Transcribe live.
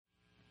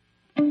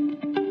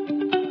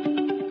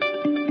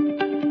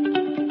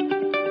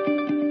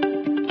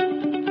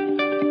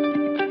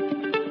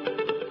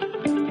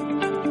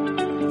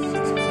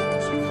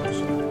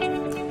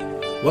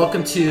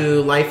Welcome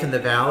to Life in the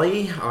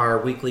Valley, our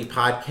weekly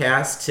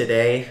podcast.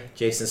 Today,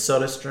 Jason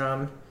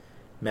Soderstrom,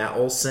 Matt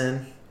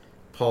Olson,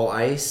 Paul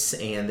Ice,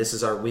 and this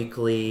is our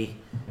weekly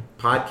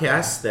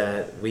podcast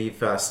that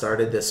we've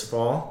started this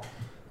fall.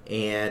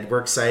 And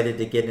we're excited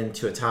to get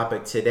into a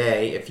topic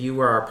today. If you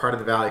are a part of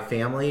the Valley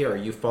family or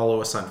you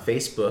follow us on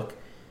Facebook,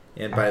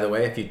 and by the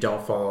way, if you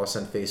don't follow us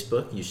on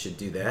Facebook, you should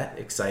do that.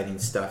 Exciting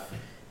stuff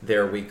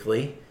there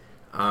weekly.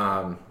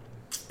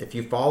 If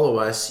you follow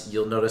us,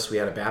 you'll notice we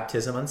had a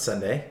baptism on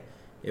Sunday.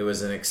 It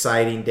was an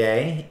exciting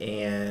day,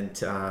 and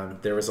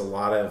there was a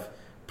lot of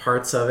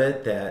parts of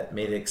it that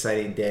made it an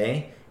exciting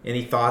day.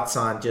 Any thoughts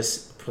on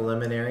just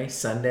preliminary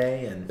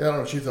Sunday? And I don't know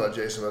what you thought,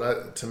 Jason,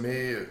 but to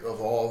me, of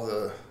all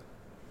the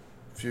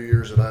few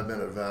years that I've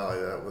been at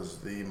Valley, that was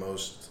the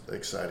most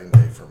exciting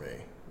day for me.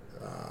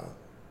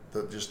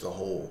 Just the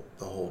whole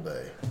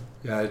day.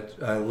 Yeah,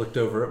 I looked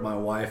over at my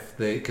wife,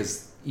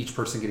 because each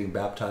person getting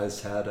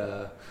baptized had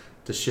to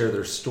share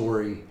their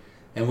story,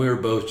 and we were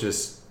both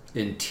just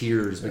in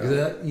tears because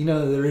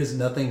there is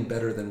nothing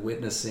better than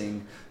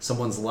witnessing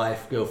someone's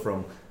life go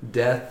from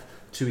death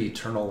to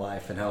eternal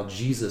life, and how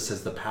Jesus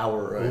has the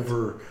power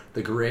over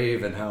the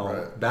grave, and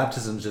how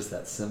baptism is just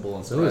that symbol.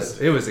 And so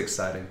it was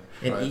exciting.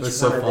 And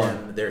each one of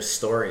them, their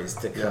stories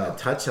to kind of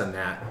touch on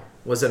that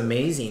was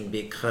amazing,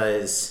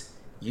 because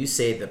you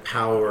say the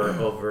power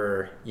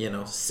over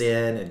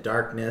sin and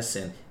darkness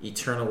and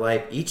eternal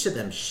life. Each of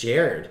them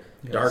shared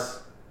dark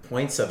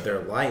points of their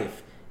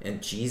life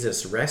and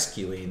Jesus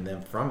rescuing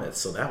them from it.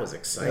 So that was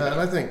exciting. Yeah, and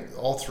I think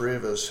all three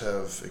of us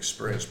have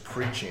experienced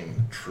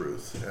preaching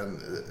truth, and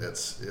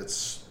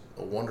it's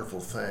a wonderful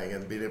thing,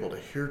 and being able to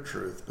hear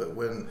truth. But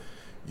when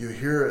you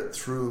hear it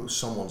through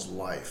someone's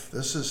life,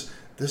 this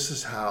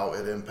is how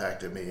it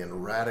impacted me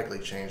and radically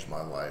changed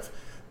my life.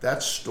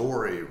 That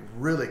story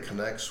really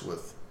connects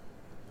with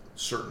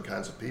certain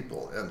kinds of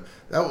people, and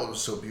that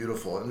was so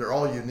beautiful, and they're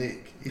all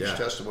unique. Each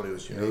testimony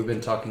was unique. We've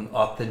been talking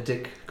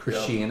authentic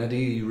Christianity.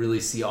 You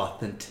really see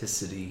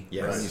authenticity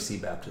when you see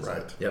baptism.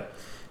 Right. Yep.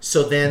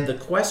 So then the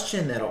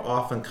question that'll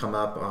often come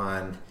up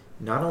on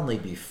not only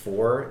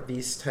before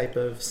these type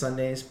of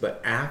Sundays, but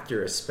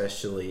after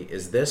especially,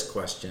 is this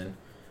question: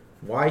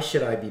 why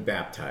should I be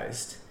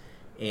baptized?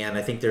 And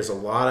I think there's a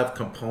lot of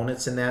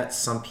components in that.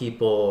 Some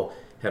people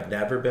have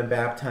never been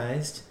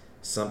baptized.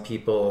 Some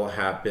people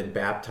have been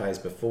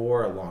baptized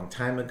before, a long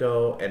time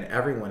ago, and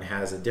everyone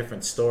has a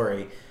different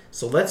story.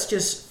 So let's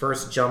just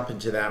first jump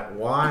into that.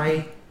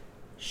 Why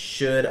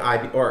should I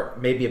be, or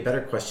maybe a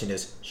better question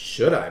is,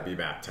 should I be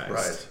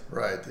baptized?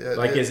 Right.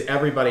 Does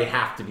everybody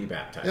have to be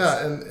baptized?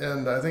 Yeah,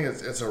 and I think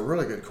it's a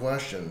really good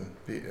question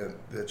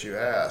that you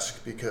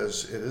ask,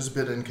 because it is a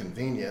bit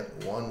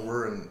inconvenient. One,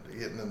 we're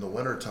getting in the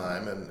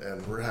wintertime,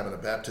 and we're having a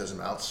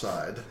baptism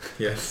outside.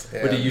 Yes.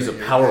 Would you use a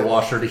power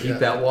washer to heat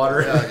that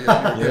water?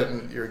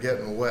 Yeah, you're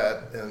getting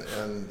wet.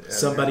 And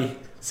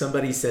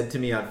Somebody said to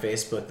me on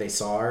Facebook, they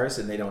saw ours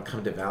and they don't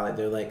come to Valley.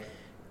 They're like,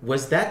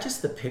 was that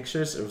just the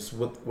pictures?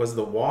 Was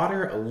the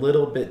water a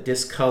little bit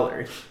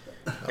discolored?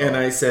 And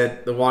I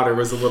said the water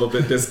was a little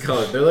bit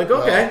discolored. They're like,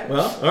 okay,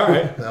 well, all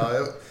right.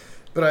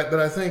 But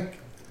I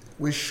think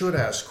we should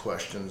ask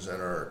questions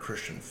in our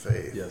Christian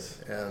faith. Yes.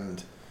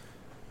 And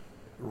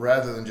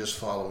rather than just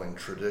following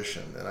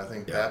tradition. And I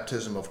think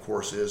baptism, of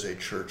course, is a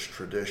church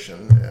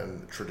tradition,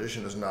 and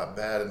tradition is not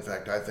bad. In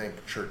fact, I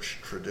think church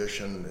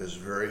tradition is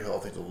very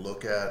healthy to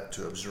look at,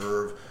 to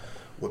observe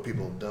what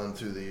people have done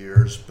through the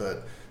years.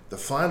 But the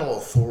final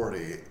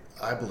authority,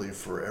 I believe,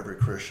 for every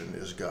Christian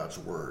is God's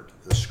Word,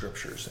 the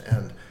Scriptures.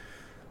 And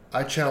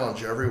I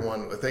challenge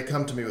everyone, if they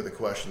come to me with a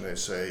question, they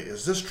say,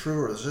 is this true,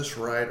 or is this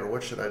right, or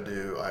what should I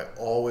do? I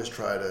always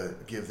try to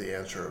give the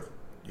answer of,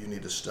 you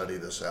need to study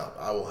this out.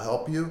 I will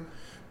help you,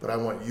 but I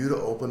want you to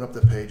open up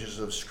the pages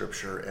of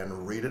Scripture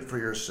and read it for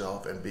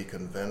yourself and be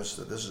convinced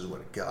that this is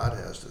what God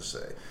has to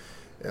say.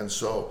 And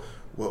so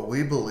what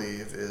we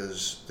believe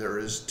is there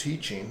is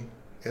teaching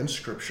in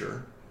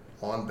Scripture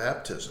on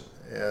baptism,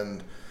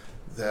 and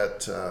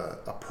that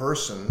a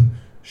person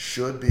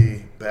should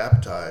be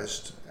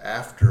baptized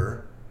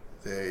after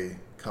they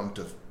come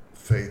to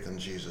faith in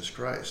Jesus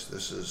Christ.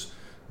 This is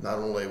not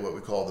only what we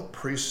call the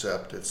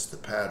precept, it's the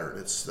pattern.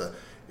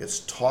 It's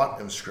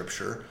taught in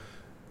Scripture,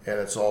 and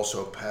it's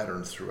also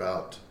patterned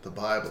throughout the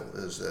Bible,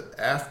 is that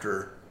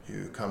after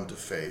you come to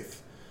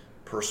faith,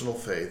 personal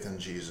faith in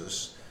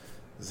Jesus,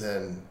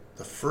 then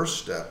the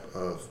first step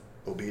of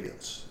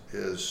obedience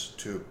is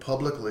to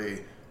publicly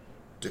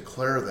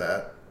declare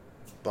that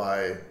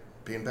by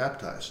being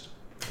baptized.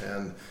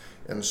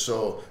 And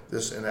so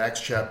this, in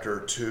Acts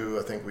chapter 2,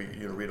 I think we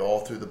read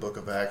all through the book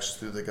of Acts,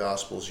 through the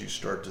Gospels, you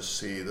start to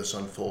see this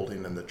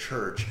unfolding in the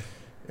church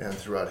and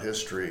throughout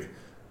history.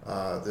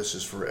 This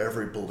is for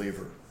every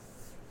believer.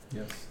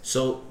 Yes.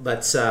 So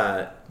let's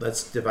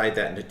divide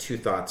that into two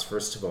thoughts.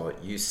 First of all,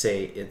 you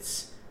say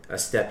it's a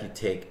step you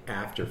take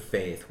after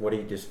faith. What are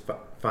you just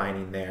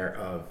finding there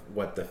of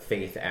what the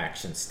faith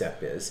action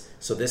step is?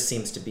 So this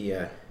seems to be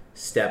a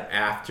step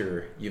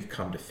after you've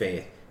come to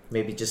faith.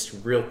 Maybe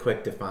just real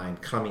quick define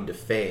coming to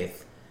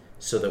faith.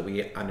 so that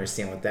we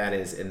understand what that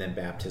is, and then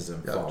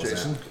baptism Yeah, falls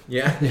Jason? out.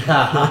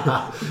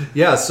 Yeah.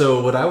 Yeah,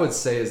 so what I would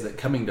say is that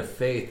coming to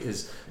faith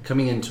is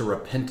coming into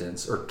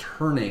repentance or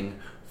turning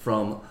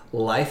from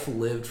life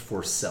lived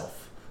for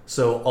self.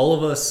 So all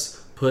of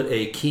us put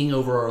a king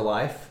over our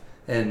life,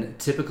 and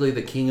typically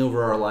the king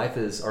over our life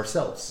is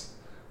ourselves.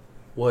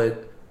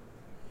 What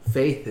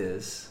faith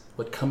is,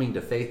 what coming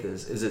to faith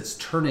is it's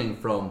turning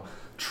from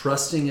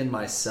trusting in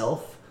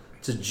myself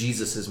to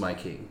Jesus is my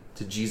king,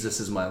 to Jesus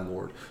is my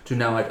Lord, to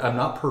now I'm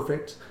not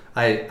perfect,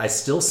 I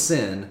still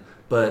sin,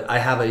 but I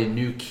have a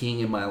new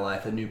king in my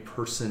life, a new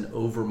person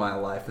over my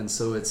life. And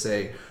so it's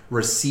a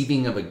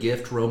receiving of a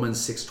gift. Romans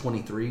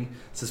 6:23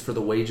 says, for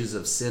the wages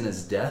of sin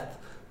is death,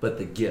 but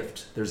the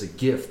gift, there's a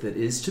gift that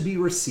is to be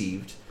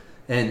received.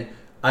 And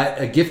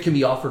a gift can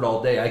be offered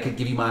all day. I could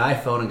give you my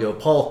iPhone and go,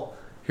 Paul,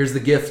 here's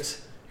the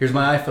gift. Here's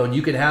my iPhone.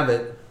 You can have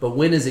it. But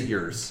when is it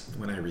yours?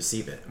 When I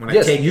receive it. When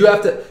Yes, I take you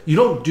have to. You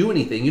don't do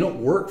anything. You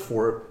don't work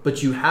for it,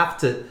 but you have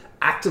to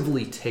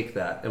actively take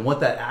that. And what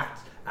that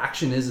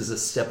action is a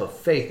step of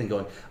faith and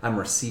going, I'm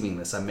receiving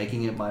this. I'm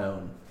making it my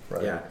own.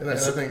 Right. Yeah. And I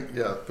think,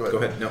 yeah, go ahead. Go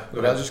ahead. No, go but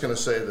ahead. I was just going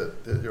to say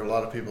that there are a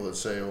lot of people that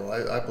say, well,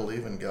 I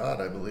believe in God.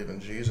 I believe in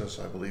Jesus.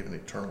 I believe in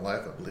eternal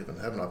life. I believe in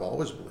heaven. I've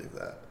always believed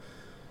that.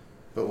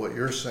 But what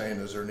you're saying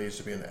is there needs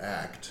to be an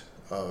act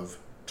of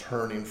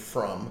turning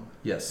from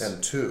Yes.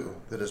 and to,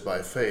 that is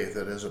by faith,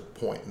 that is a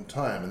point in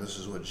time. And this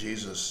is what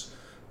Jesus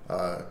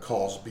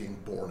calls being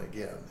born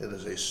again. It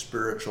is a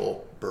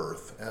spiritual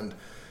birth. And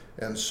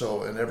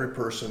every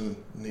person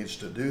needs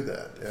to do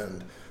that.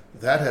 And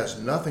that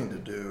has nothing to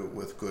do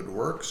with good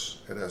works.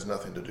 It has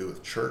nothing to do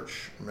with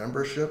church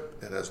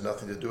membership. It has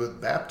nothing to do with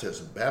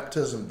baptism.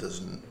 Baptism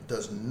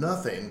does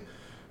nothing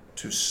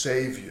to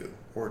save you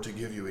or to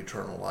give you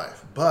eternal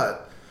life.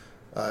 But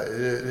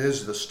it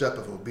is the step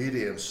of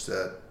obedience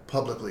that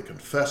publicly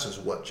confesses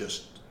what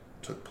just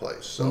took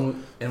place. So,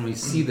 and we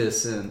see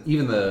this in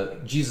even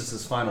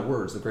Jesus's final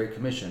words, the Great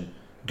Commission: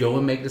 go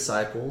and make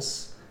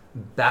disciples,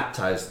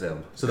 baptize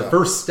them. So the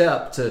first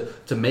step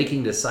to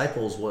making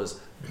disciples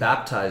was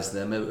baptize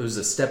them. It was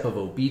a step of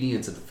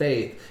obedience and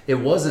faith. It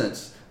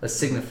wasn't a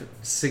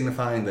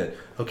signifying that,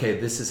 okay,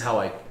 this is how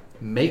I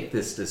make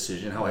this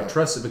decision, how I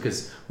trust it,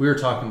 because we were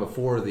talking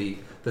before the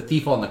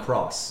thief on the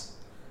cross.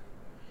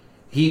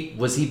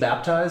 Was he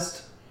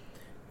baptized?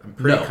 I'm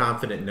pretty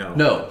confident no.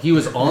 No, he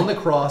was on the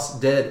cross,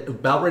 dead,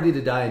 about ready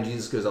to die, and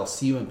Jesus goes, I'll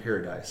see you in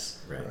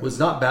paradise. Right. Was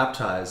not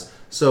baptized.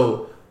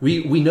 So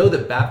we know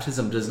that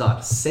baptism does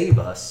not save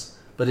us,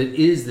 but it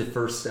is the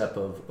first step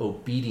of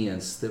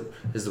obedience that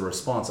is the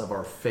response of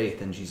our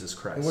faith in Jesus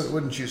Christ.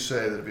 wouldn't you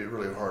say that it'd be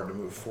really hard to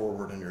move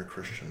forward in your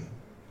Christian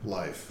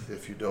life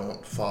if you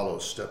don't follow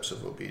steps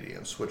of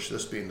obedience, which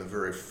this being the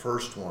very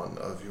first one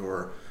of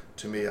your,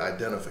 to me,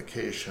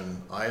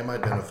 identification? I am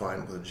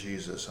identifying with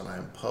Jesus, and I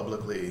am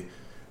publicly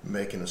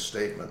making a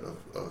statement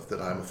of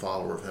that I'm a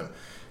follower of him.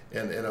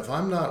 And if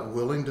I'm not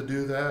willing to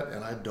do that,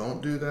 and I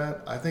don't do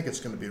that, I think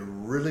it's going to be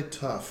really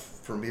tough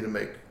for me to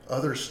make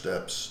other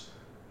steps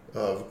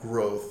of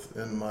growth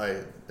in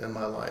my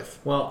life.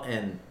 Well,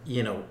 and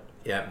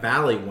at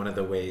Valley, one of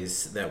the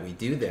ways that we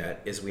do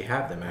that is we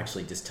have them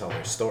actually just tell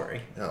their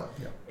story. Yeah.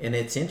 And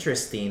it's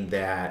interesting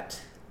that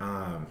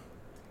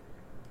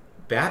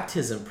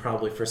baptism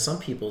probably for some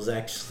people is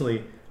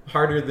actually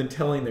harder than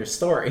telling their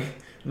story.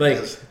 Like,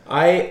 Yes.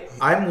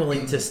 I'm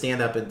willing to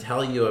stand up and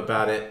tell you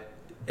about it,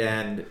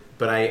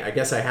 but I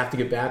guess I have to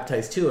get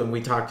baptized too, and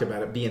we talked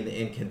about it being the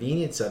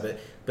inconvenience of it.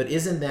 But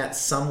isn't that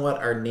somewhat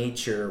our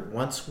nature?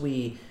 Once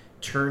we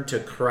turn to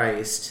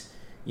Christ,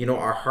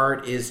 our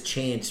heart is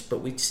changed,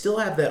 but we still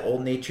have that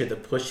old nature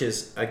that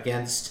pushes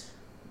against,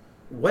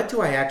 what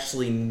do I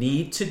actually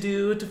need to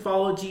do to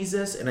follow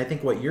Jesus? And I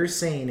think what you're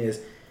saying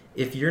is,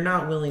 if you're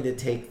not willing to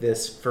take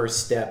this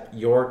first step,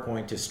 you're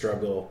going to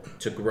struggle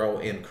to grow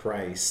in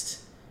Christ.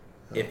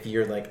 If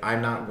you're like,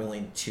 I'm not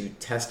willing to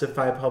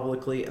testify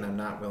publicly and I'm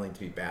not willing to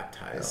be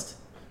baptized.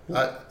 And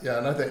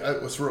I think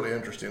what's really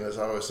interesting is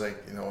I always think,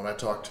 when I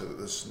talk to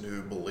this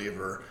new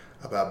believer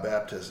about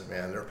baptism,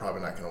 man, they're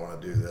probably not going to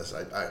want to do this.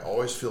 I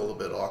always feel a little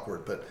bit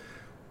awkward, but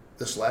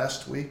this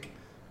last week,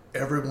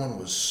 everyone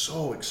was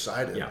so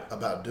excited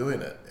about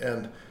doing it.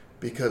 And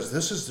because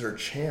this is their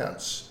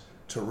chance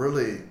to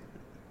really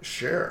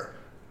share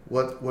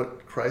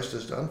what Christ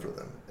has done for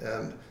them.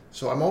 And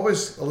so I'm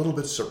always a little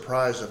bit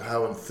surprised of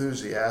how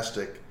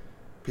enthusiastic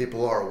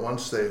people are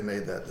once they've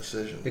made that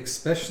decision.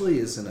 Especially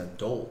as an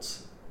adult,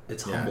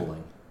 it's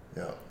humbling.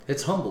 Yeah.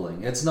 It's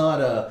humbling. It's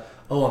not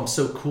I'm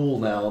so cool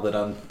now that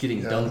I'm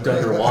getting dunked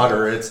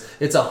underwater.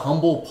 It's a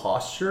humble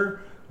posture,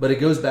 but it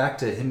goes back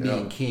to him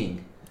being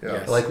king. Yeah.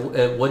 Yes. Like,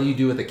 what do you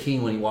do with a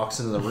king when he walks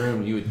into the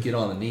room? You would get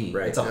on the knee.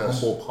 Right. It's a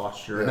humble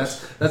posture, and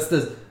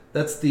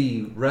that's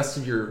the rest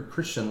of your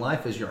Christian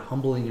life, is you're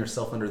humbling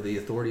yourself under the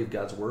authority of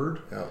God's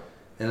word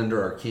and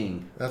under our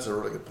King. That's a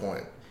really good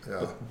point.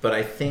 Yeah. But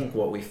I think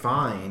what we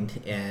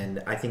find,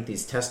 and I think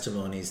these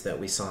testimonies that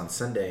we saw on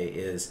Sunday,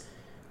 is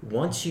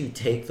once you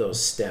take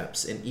those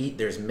steps, and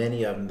there's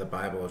many of them in the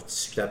Bible of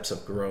steps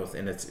of growth,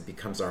 and it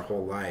becomes our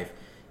whole life.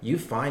 you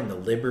find the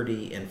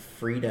liberty and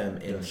freedom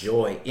and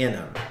joy in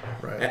them.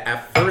 Right.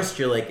 At first,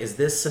 you're like, is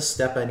this a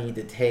step I need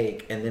to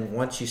take? And then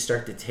once you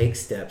start to take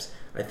steps,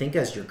 I think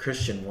as your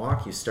Christian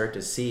walk, you start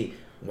to see,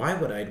 why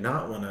would I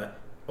not want to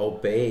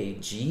obey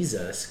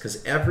Jesus?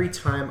 Because every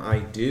time I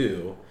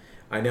do,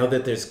 I know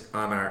that there's,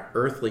 on our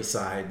earthly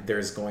side,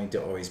 there's going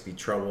to always be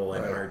trouble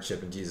and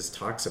hardship, and Jesus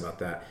talks about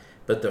that.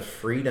 But the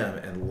freedom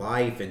and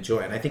life and joy,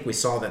 and I think we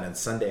saw that on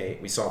Sunday.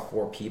 We saw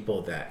 4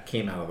 people that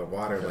came out of the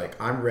water like,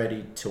 I'm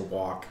ready to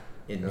walk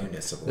in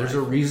newness of life. There's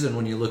a reason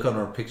when you look on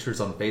our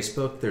pictures on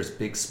Facebook, there's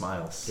big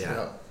smiles.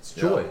 It's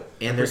joy.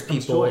 And there's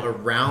people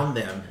around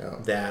them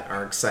that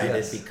are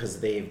excited because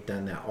they've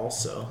done that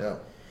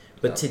also.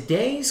 But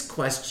today's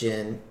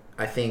question,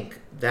 I think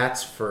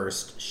that's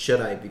first, should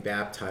I be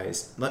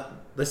baptized?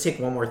 Let's take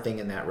one more thing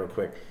in that real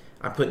quick.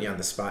 I'm putting you on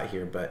the spot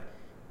here, but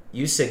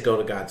you said go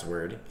to God's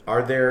Word.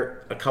 Are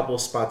there a couple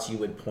of spots you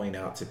would point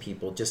out to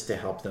people just to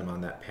help them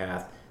on that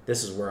path?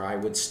 This is where I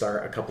would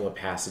start, a couple of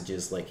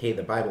passages like, hey,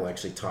 the Bible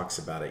actually talks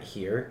about it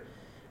here.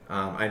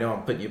 I know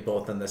I'm putting you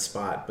both on the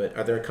spot, but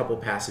are there a couple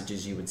of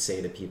passages you would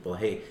say to people,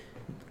 hey,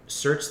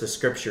 search the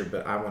Scripture,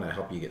 but I want to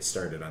help you get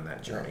started on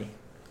that journey?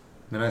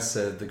 And I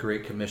said the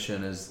Great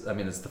Commission is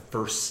the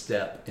first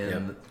step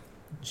in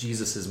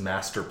Jesus's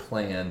master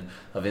plan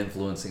of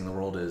influencing the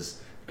world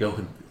is go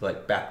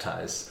and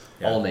baptize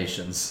all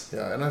nations.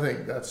 Yeah, and I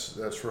think that's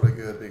really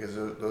good, because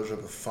those are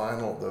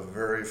the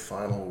very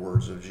final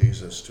words of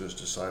Jesus to his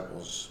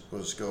disciples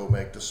was go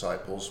make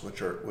disciples,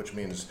 which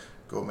means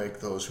go make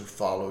those who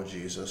follow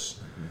Jesus,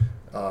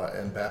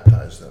 and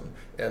baptize them.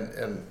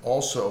 And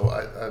also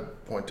I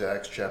point to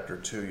Acts chapter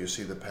 2. You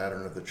see the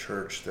pattern of the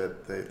church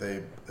that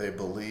they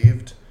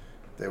believed,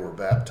 they were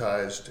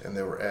baptized, and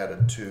they were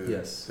added to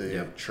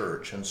the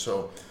church. And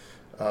so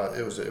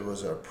it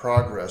was a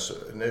progress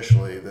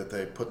initially that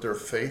they put their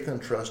faith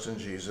and trust in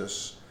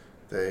Jesus.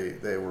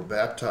 They were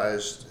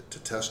baptized to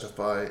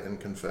testify in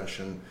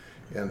confession,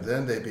 and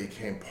then they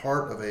became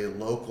part of a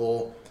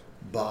local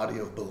body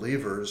of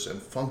believers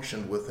and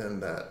functioned within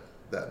that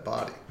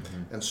body.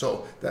 And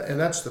so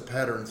that's the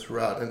pattern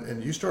throughout.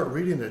 And you start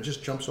reading it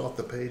just jumps off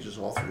the pages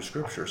all through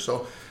Scripture.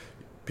 So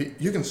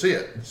you can see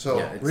it.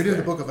 So reading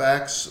the book of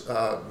Acts,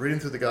 reading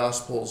through the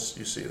Gospels,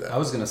 you see that. I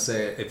was going to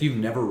say, if you've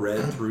never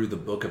read through the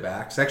book of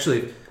Acts,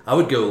 actually, I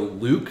would go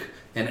Luke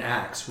and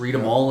Acts, read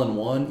them all in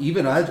one.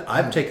 Even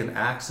I've taken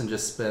Acts and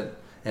just spent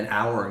an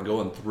hour and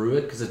going through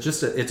it, because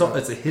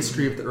it's a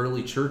history of the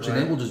early church, and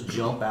it will just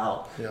jump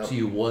out to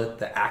you what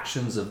the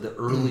actions of the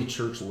early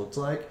church looks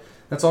like.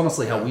 That's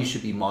honestly how we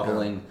should be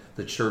modeling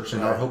the church,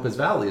 and our hope as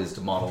Valley is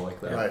to model like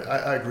that. Right,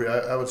 I agree.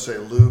 I would say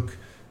Luke,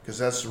 because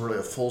that's really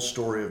a full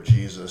story of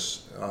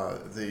Jesus.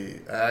 The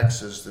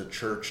Acts is the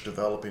church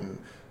developing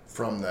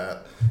from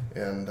that,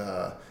 and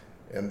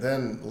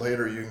then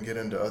later you can get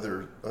into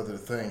other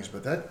things,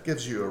 but that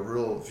gives you a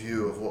real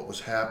view of what was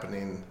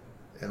happening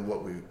and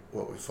what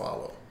we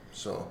follow.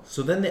 So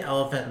then the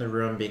elephant in the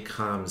room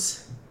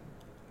becomes,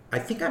 I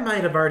think I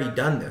might have already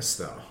done this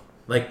though,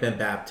 like been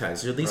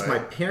baptized, or at least my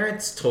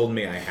parents told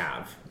me I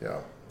have.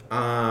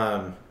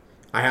 I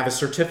have a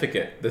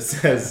certificate that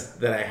says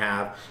that I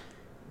have.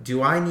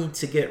 Do I need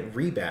to get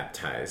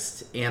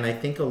rebaptized? And I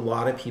think a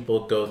lot of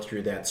people go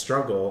through that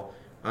struggle,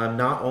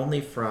 not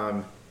only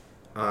from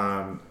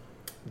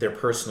their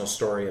personal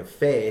story of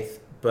faith,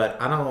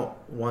 but I don't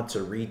want to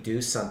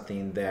redo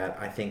something that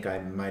I think I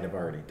might have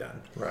already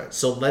done. Right.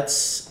 So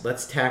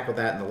let's tackle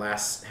that in the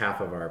last half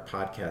of our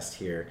podcast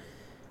here.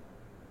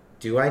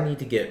 Do I need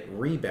to get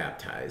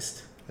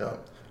rebaptized? Yeah,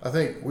 I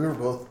think we were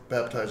both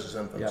baptized as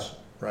infants.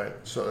 Right,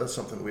 so that's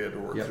something we had to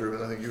work through,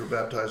 and I think you were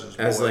baptized as a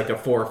boy. As like a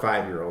 4 or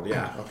 5 year old,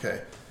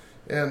 Okay,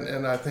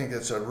 and I think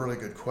it's a really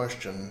good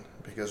question,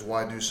 because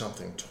why do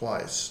something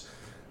twice?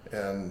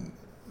 And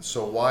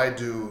so why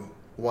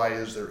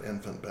is there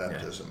infant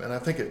baptism? And I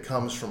think it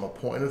comes from a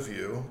point of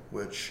view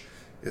which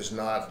is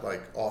not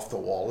like off the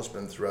wall. It's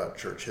been throughout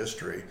church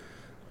history.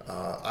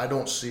 I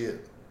don't see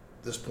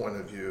this point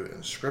of view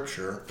in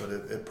Scripture, but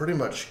it pretty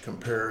much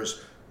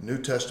compares New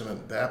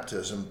Testament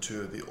baptism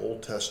to the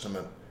Old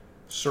Testament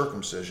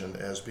circumcision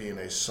as being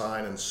a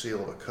sign and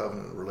seal of a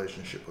covenant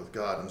relationship with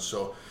God. And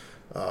so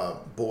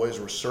boys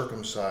were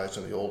circumcised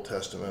in the Old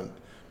Testament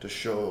to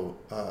show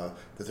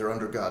that they're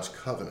under God's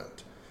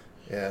covenant.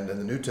 And in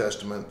the New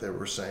Testament, they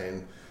were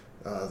saying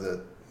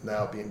that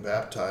now being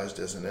baptized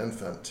as an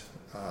infant,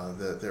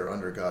 that they're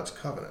under God's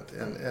covenant.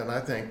 And I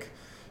think,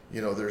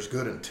 there's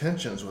good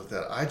intentions with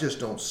that. I just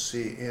don't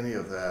see any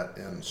of that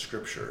in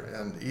Scripture.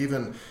 And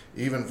even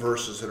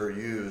verses that are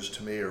used,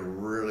 to me, are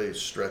really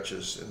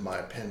stretches, in my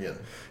opinion.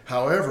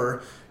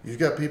 However, you've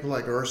got people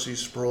like R.C.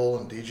 Sproul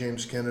and D.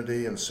 James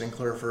Kennedy and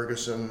Sinclair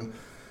Ferguson,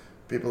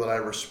 people that I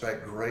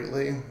respect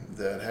greatly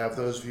that have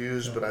those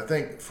views. But I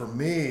think for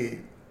me,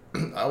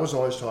 I was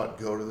always taught,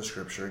 go to the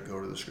Scripture, go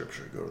to the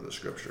Scripture, go to the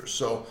Scripture.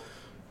 So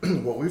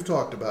what we've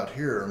talked about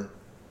here,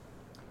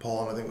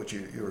 Paul, and I think what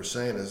you were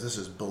saying is this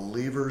is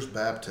believers'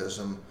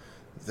 baptism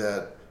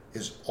that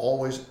is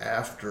always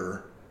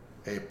after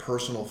a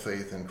personal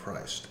faith in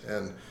Christ.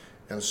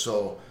 And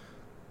so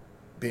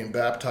being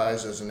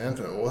baptized as an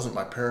infant, it wasn't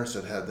my parents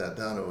that had that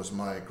done. It was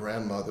my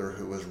grandmother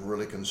who was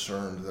really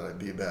concerned that I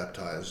be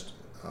baptized.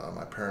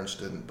 My parents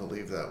didn't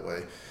believe that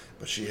way,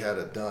 but she had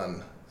it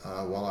done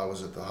while I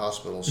was at the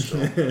hospital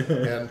still.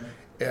 and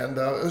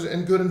it was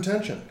in good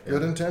intention,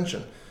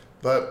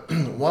 But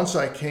once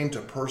I came to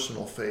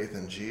personal faith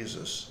in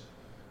Jesus,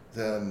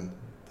 then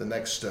the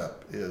next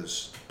step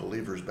is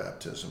believer's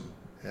baptism.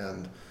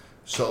 And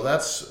so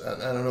that's,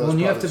 I don't know. Well,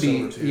 you have to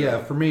be, to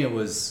you. for me it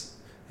was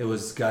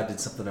God did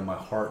something in my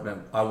heart,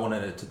 and I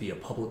wanted it to be a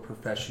public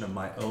profession of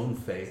my own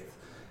faith.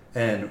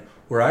 And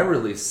where I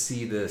really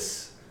see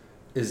this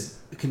is,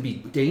 it can be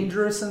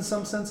dangerous in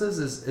some senses,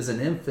 as an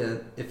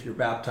infant, if you're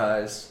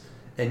baptized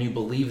and you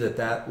believe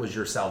that was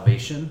your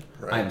salvation,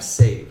 Right. I am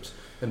saved.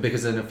 And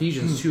because in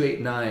Ephesians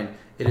 2:8-9,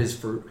 it is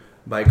for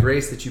by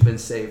grace that you've been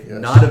saved,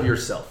 Yes. not of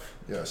yourself.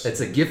 Yes. It's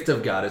a gift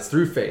of God. It's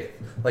through faith.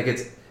 Like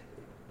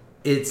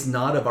it's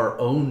not of our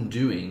own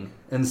doing.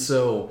 And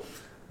so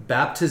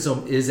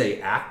baptism is a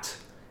act.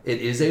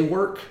 It is a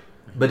work,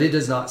 but it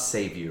does not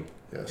save you.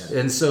 Yes.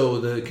 And so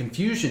the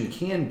confusion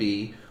can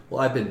be,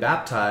 well, I've been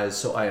baptized,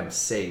 so I am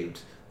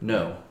saved.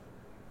 No.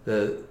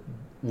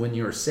 When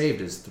you're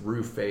saved is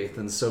through faith.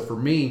 And so for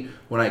me,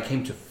 when I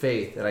came to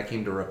faith and I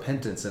came to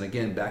repentance, and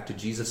again, back to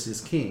Jesus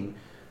is King,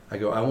 I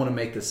go, I want to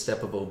make this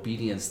step of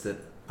obedience that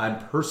I'm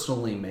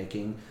personally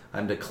making.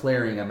 I'm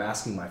declaring, I'm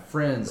asking my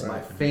friends, my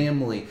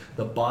family,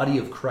 the body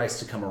of Christ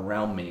to come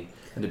around me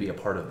and to be a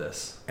part of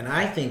this. And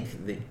I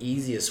think the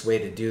easiest way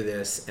to do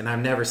this, and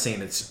I'm never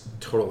saying it's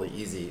totally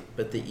easy,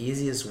 but the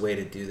easiest way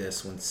to do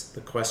this when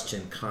the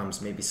question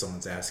comes, maybe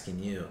someone's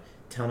asking you,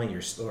 tell me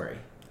your story.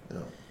 Yeah.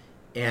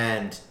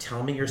 And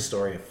tell me your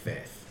story of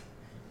faith.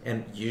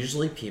 And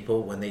usually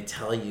people, when they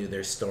tell you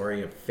their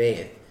story of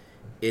faith,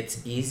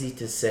 it's easy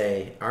to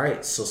say, all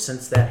right, so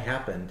since that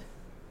happened,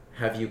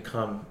 have you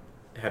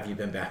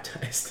been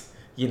baptized?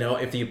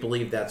 If you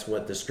believe that's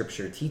what the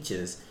scripture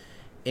teaches.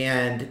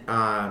 And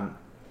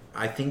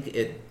I think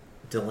it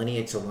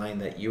delineates a line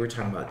that you were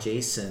talking about,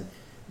 Jason,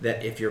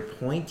 that if you're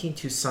pointing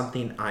to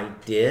something I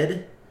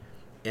did,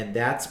 and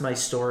that's my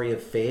story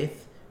of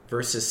faith,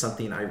 versus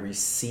something I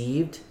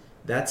received,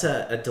 that's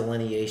a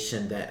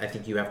delineation that I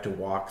think you have to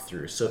walk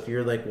through. So if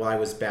you're like, well, I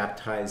was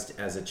baptized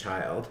as a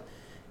child,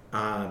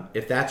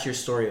 if that's your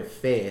story of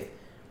faith,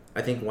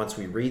 I think once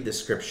we read the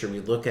scripture, we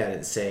look at it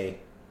and say,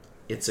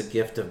 it's a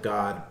gift of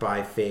God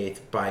by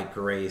faith, by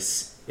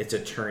grace. It's a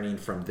turning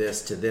from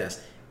this to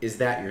this. Is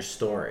that your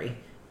story?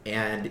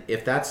 And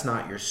if that's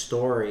not your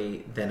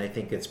story, then I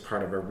think it's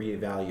part of a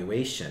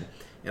reevaluation.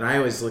 And I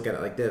always look at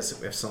it like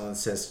this. If someone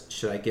says,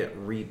 should I get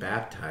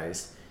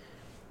rebaptized?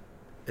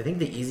 I think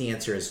the easy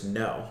answer is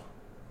no.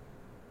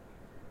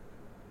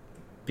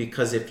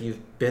 Because if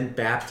you've been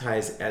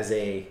baptized as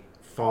a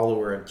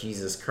follower of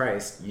Jesus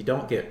Christ, you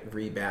don't get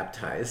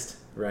rebaptized,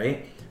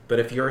 right? But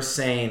if you're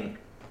saying,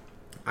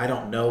 I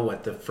don't know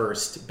what the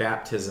first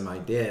baptism I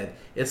did,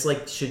 it's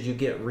like, should you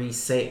get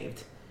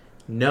resaved?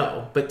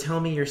 No, but tell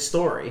me your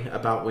story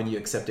about when you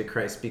accepted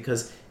Christ,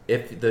 because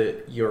if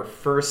your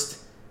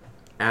first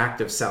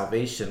act of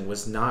salvation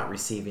was not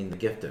receiving the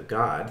gift of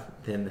God,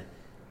 then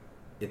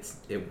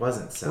it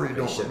wasn't salvation. Or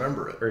you don't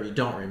remember it. Or you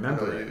don't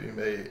remember it. You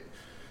may.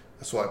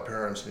 That's why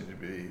parents need to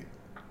be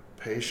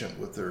patient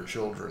with their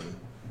children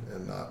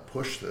and not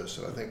push this.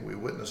 And I think we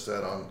witnessed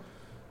that on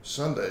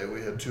Sunday.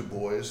 We had two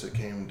boys that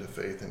came to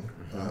faith in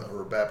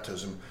or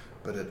baptism,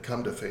 but had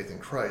come to faith in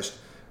Christ.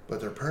 But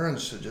their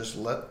parents had just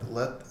let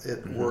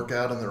it work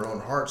out in their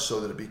own hearts so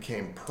that it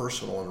became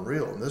personal and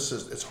real. And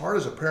it's hard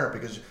as a parent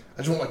because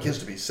I just want my kids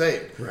to be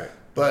saved. Right.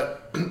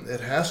 But it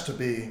has to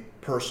be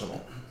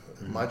personal.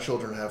 My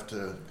children have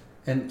to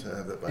have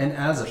that. And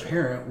as a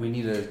parent, we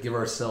need to give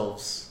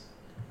ourselves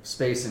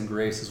space and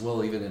grace as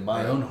well, even in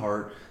my own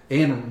heart,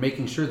 and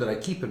making sure that I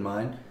keep in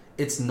mind,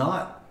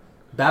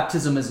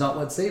 baptism is not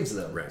what saves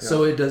them. Right.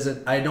 So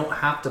I don't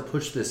have to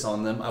push this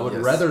on them. I would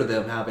rather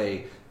them have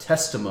a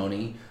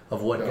testimony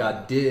of what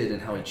God did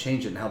and how he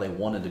changed it and how they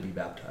wanted to be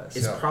baptized.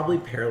 It's probably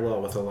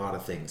parallel with a lot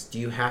of things. Do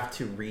you have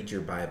to read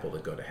your Bible to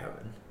go to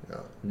heaven?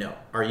 No.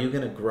 Are you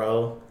going to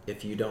grow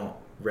if you don't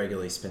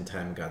regularly spend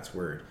time in God's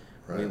Word?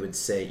 Right. We would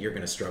say you're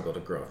going to struggle to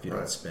grow if you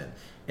don't spend.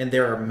 And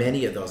there are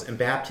many of those, and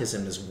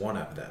baptism is one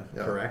of them,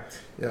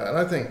 correct? Yeah, and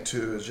I think,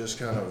 too, is just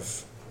kind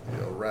of,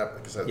 wrap,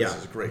 because this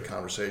is a great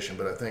conversation,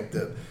 but I think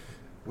that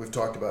we've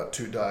talked about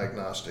two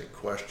diagnostic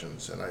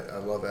questions, and I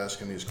love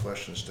asking these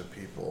questions to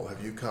people.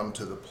 Have you come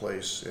to the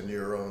place in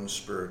your own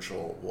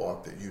spiritual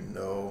walk that you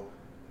know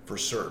for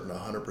certain,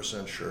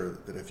 100% sure,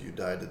 that if you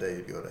died today,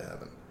 you'd go to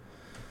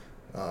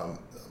heaven?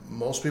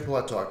 Most people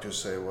I talk to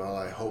say, well,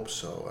 I hope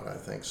so, and I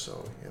think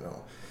so,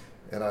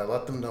 And I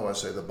let them know, I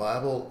say, the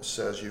Bible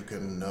says you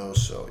can know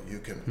so. You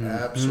can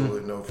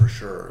absolutely know for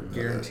sure.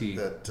 Guaranteed.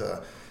 That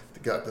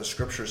the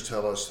scriptures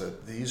tell us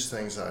that these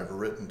things I've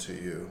written to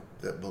you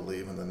that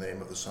believe in the name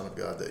of the Son of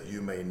God, that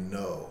you may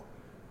know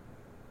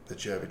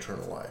that you have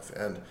eternal life.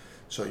 And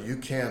so you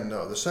can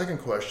know. The second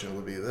question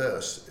would be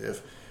this.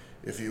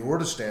 If you were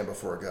to stand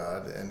before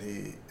God and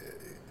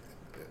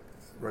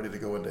ready to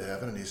go into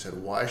heaven, and he said,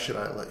 "Why should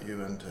I let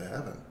you into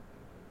heaven?"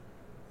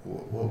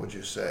 What would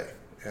you say?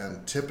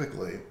 And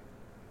typically,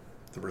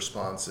 the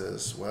response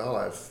is, "Well,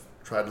 I've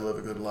tried to live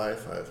a good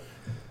life. I've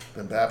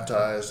been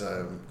baptized.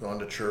 I've gone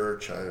to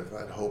church.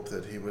 I'd hope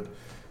that he would."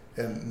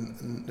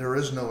 And there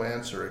is no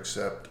answer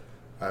except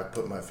I've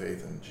put my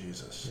faith in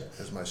Jesus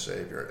as my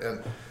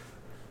Savior.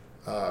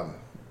 And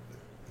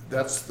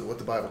that's what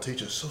the Bible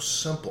teaches. So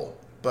simple,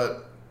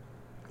 but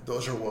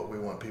those are what we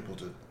want people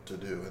to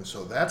do. And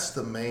so that's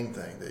the main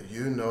thing, that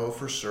you know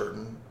for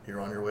certain you're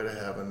on your way to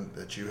heaven,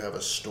 that you have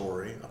a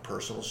story, a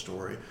personal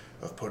story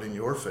of putting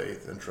your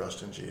faith and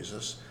trust in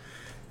Jesus.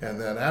 And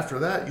then after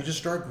that, you just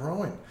start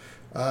growing.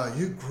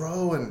 You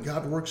grow, and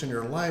God works in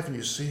your life, and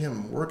you see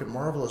him work in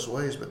marvelous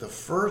ways. But the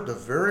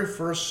very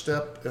first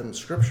step in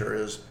Scripture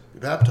is be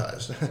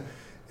baptized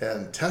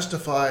and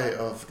testify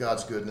of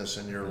God's goodness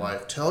in your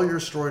life. Tell your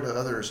story to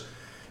others.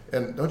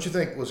 And don't you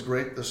think it was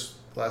great this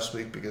last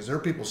week? Because there are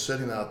people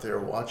sitting out there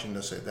watching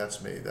to say,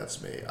 "That's me,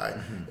 that's me."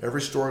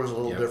 Every story was a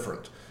little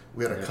different.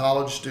 We had a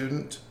college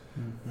student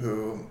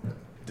who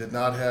did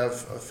not have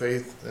a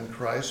faith in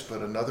Christ,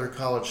 but another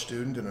college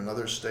student in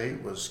another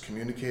state was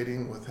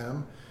communicating with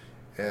him,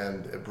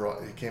 and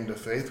he came to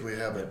faith. We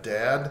have a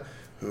dad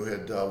who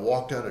had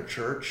walked out of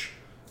church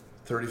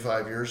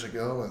 35 years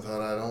ago and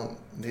thought, "I don't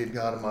need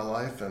God in my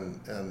life,"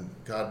 and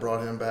God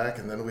brought him back.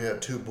 And then we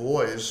had two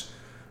boys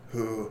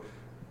who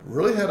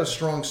really had a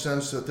strong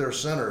sense that they're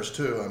sinners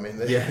too. I mean,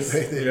 they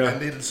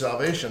needed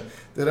salvation.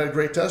 They had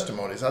great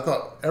testimonies. I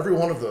thought every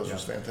one of those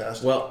was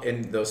fantastic. Well,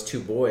 and those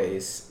two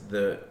boys,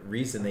 the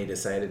reason they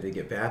decided to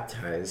get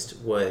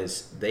baptized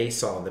was they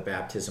saw the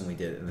baptism we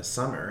did in the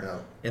summer,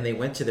 and they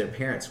went to their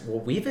parents. "Well,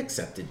 we've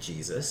accepted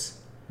Jesus.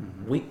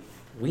 We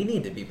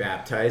need to be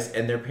baptized."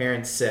 And their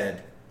parents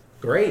said,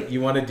 "Great,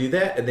 you want to do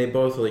that?" And they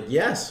both were like,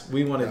 "Yes,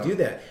 we want to do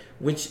that,"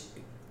 which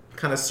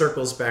kind of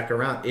circles back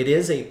around. It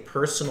is a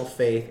personal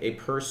faith, a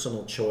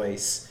personal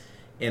choice,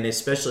 and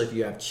especially if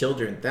you have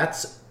children,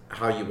 that's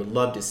how you would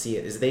love to see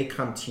it, is they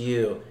come to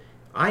you,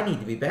 "I need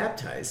to be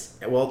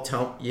baptized." Well,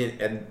 tell you,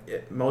 and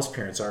most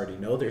parents already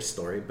know their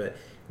story, but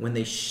when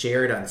they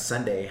shared on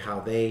Sunday how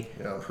they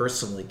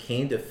personally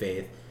came to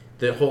faith,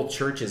 the whole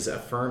church is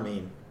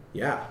affirming,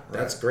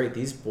 that's great.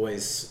 These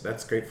boys,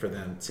 that's great for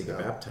them to get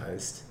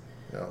baptized.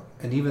 Yeah.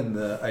 And even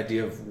the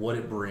idea of what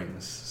it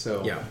brings.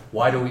 So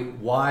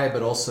why,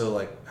 but also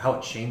like how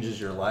it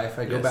changes your life.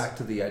 I go back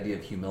to the idea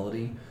of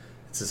humility.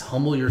 It says,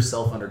 humble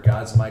yourself under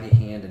God's mighty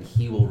hand and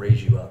he will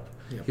raise you up.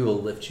 Yep. He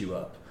will lift you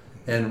up.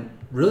 And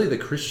really the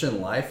Christian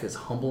life is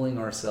humbling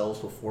ourselves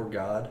before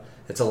God.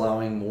 It's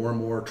allowing more and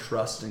more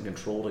trust and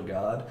control to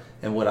God.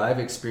 And what I've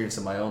experienced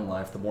in my own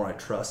life, the more I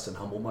trust and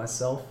humble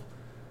myself,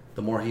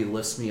 the more he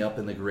lifts me up,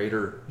 and the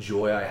greater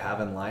joy I have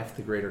in life,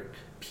 the greater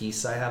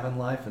peace I have in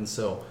life. And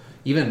so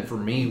even for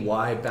me,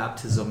 why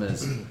baptism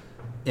is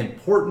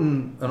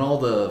important and all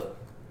the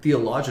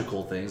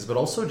theological things, but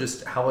also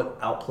just how it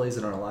outplays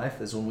in our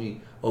life is when we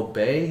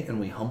obey and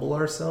we humble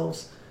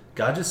ourselves,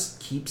 God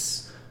just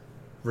keeps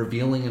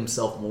revealing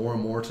himself more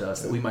and more to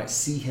us, that we might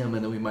see him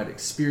and that we might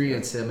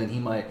experience him and he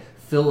might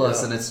fill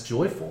us, and it's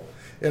joyful.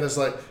 And it's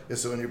like,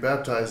 so when you're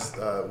baptized,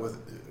 with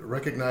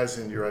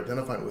recognizing you're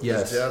identifying with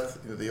his death,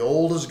 the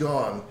old is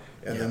gone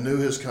and the new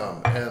has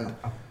come. And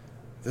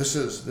this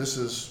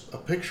is a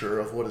picture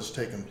of what has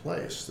taken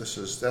place.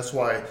 That's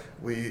why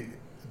we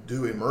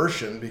do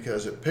immersion,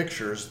 because it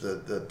pictures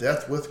the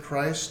death with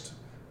Christ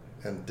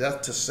and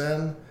death to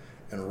sin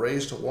and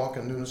raised to walk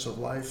in newness of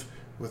life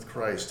with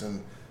Christ.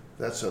 And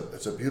it's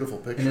a beautiful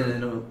picture. And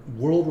in a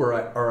world where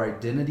our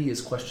identity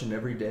is questioned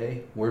every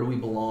day, where do we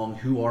belong?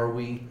 Who are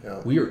we? Yeah.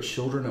 We are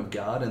children of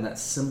God, and that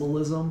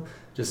symbolism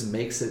just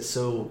makes it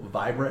so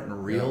vibrant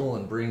and real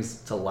and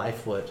brings to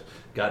life what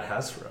God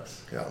has for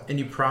us. Yeah. And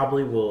you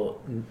probably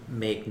will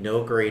make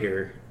no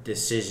greater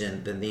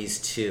decision than these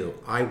two.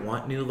 I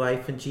want new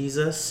life in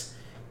Jesus,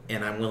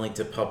 and I'm willing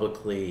to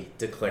publicly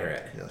declare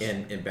it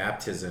in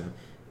baptism,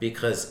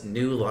 because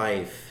new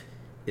life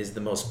is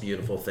the most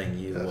beautiful thing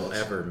you will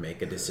ever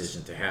make a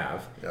decision to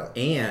have. Yeah.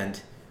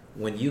 And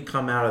when you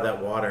come out of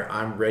that water,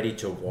 I'm ready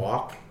to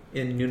walk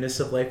in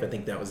newness of life. I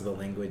think that was the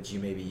language you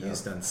maybe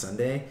used on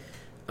Sunday.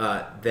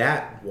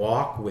 That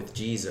walk with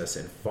Jesus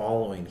and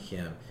following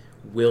him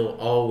will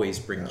always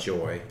bring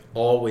joy,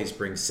 always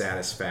bring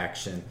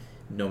satisfaction,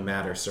 no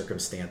matter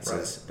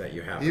circumstances that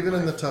you have. Even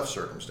in the tough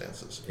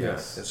circumstances.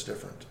 Yes. It's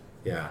different.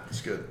 Yeah.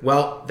 It's good.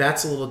 Well,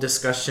 that's a little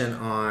discussion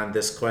on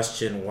this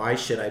question, why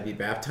should I be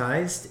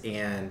baptized?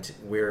 And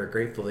we're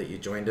grateful that you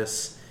joined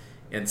us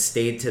and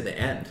stayed to the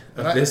end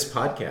of this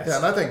podcast. Yeah,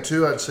 and I think,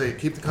 too, I'd say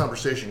keep the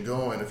conversation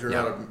going. If you're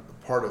not a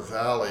part of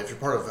Valley,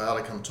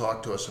 come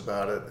talk to us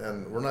about it.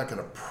 And we're not going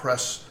to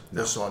press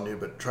this on you,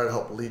 but try to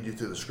help lead you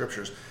through the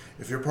scriptures.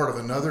 If you're part of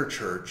another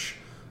church,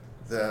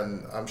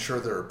 then I'm sure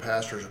there are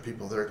pastors or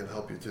people there who can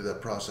help you through that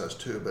process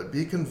too. But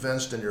be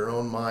convinced in your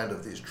own mind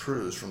of these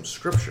truths from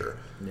Scripture.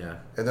 Yeah.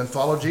 And then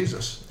follow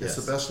Jesus. It's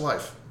the best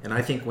life. And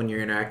I think when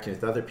you're interacting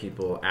with other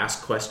people,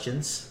 ask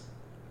questions,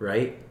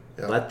 right?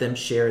 Yeah. Let them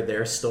share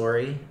their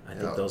story. I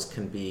think those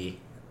can be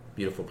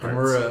beautiful And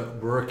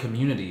parts. we're a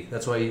community.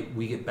 That's why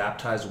we get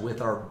baptized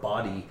with our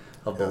body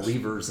of Yes.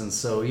 believers. And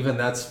so even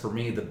that's for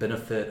me the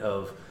benefit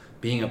of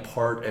being a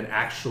part and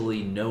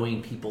actually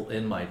knowing people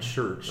in my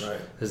church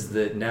Right. is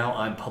that now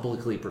I'm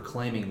publicly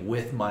proclaiming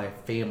with my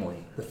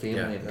family, the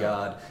family of Yeah.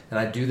 God. And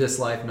I do this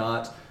life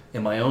not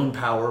in my own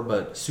power,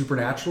 but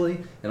supernaturally,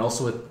 and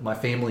also with my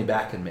family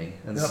backing me.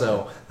 And Yep.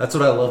 so that's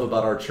what I love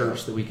about our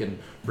church, that we can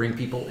bring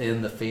people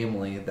in the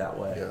family that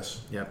way.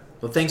 Yes. Yep.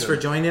 Well, thanks Good.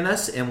 for joining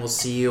us, and we'll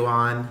see you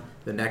on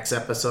the next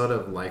episode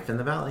of Life in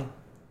the Valley.